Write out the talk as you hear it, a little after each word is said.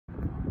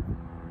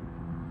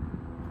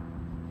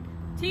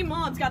Team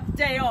Mom's got the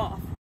day off.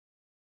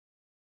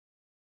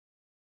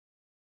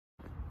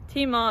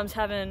 Team Mom's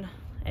having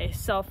a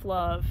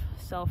self-love,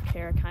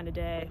 self-care kind of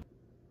day.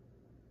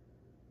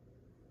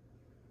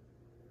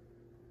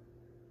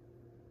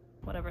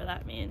 Whatever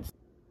that means.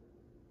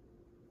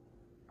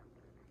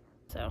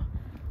 So,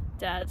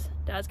 Dad's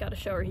got to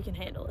show her he can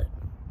handle it.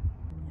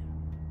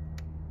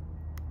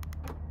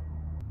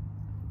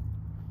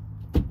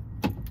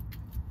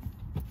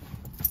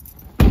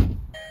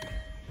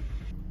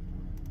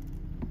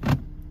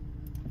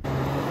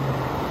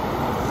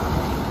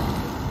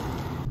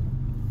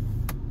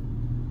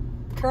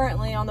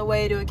 Currently on the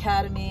way to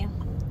Academy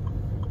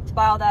to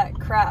buy all that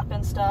crap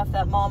and stuff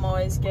that Mom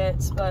always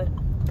gets, but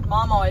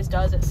Mom always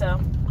does it, so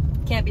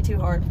can't be too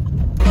hard.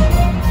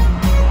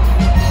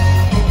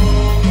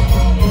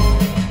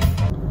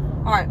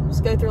 Alright, let's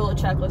go through a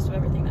little checklist of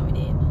everything that we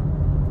need.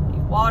 We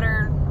need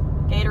water,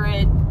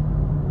 Gatorade,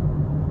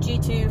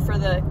 G2 for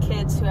the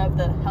kids who have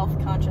the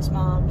health conscious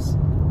moms,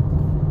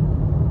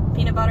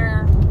 peanut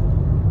butter,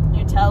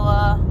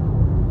 Nutella,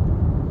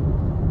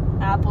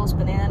 apples,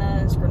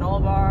 bananas,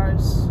 granola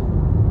bars,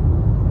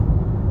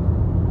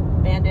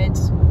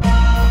 Band-Aids.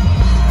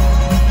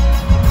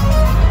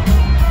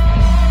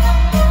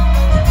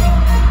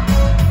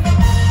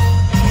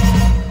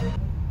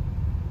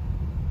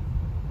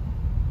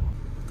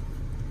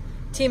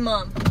 Team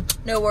Mom,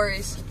 no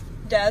worries.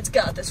 Dad's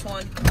got this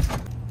one.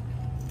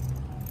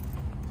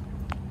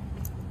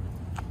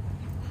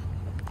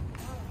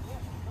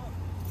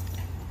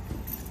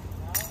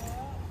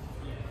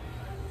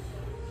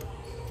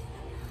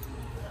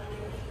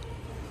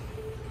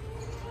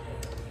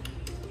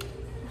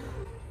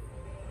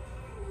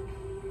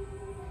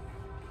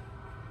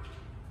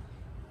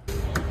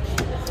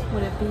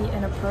 Would it be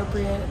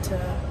inappropriate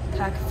to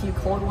pack a few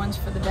cold ones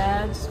for the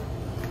dads?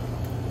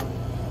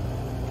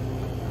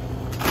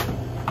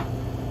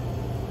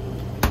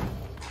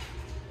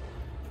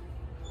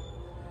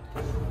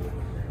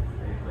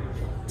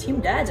 Team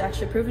Dad's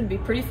actually proven to be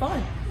pretty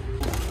fun.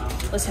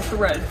 Let's hit the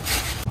road.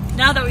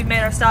 Now that we've made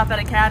our stop at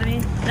Academy,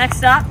 next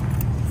stop,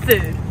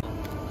 food.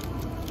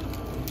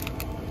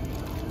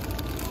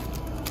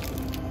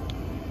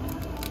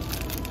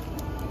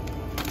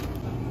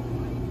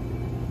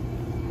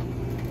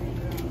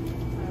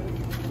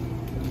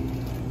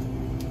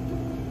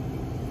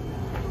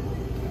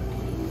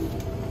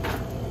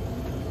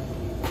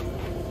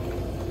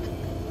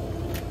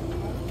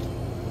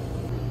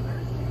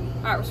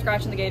 Alright, we're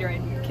scratching the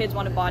Gatorade. Kids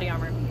wanted body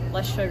armor,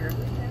 less sugar.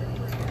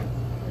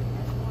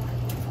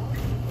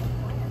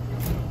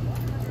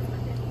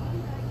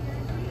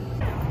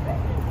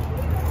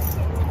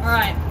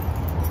 Alright,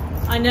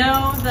 I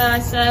know that I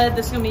said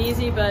this is going to be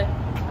easy, but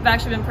I've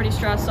actually been pretty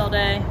stressed all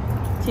day.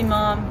 Team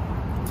Mom,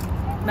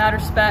 mad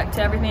respect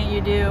to everything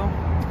you do.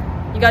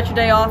 You got your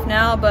day off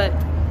now, but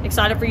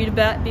excited for you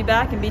to be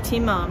back and be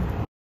Team Mom.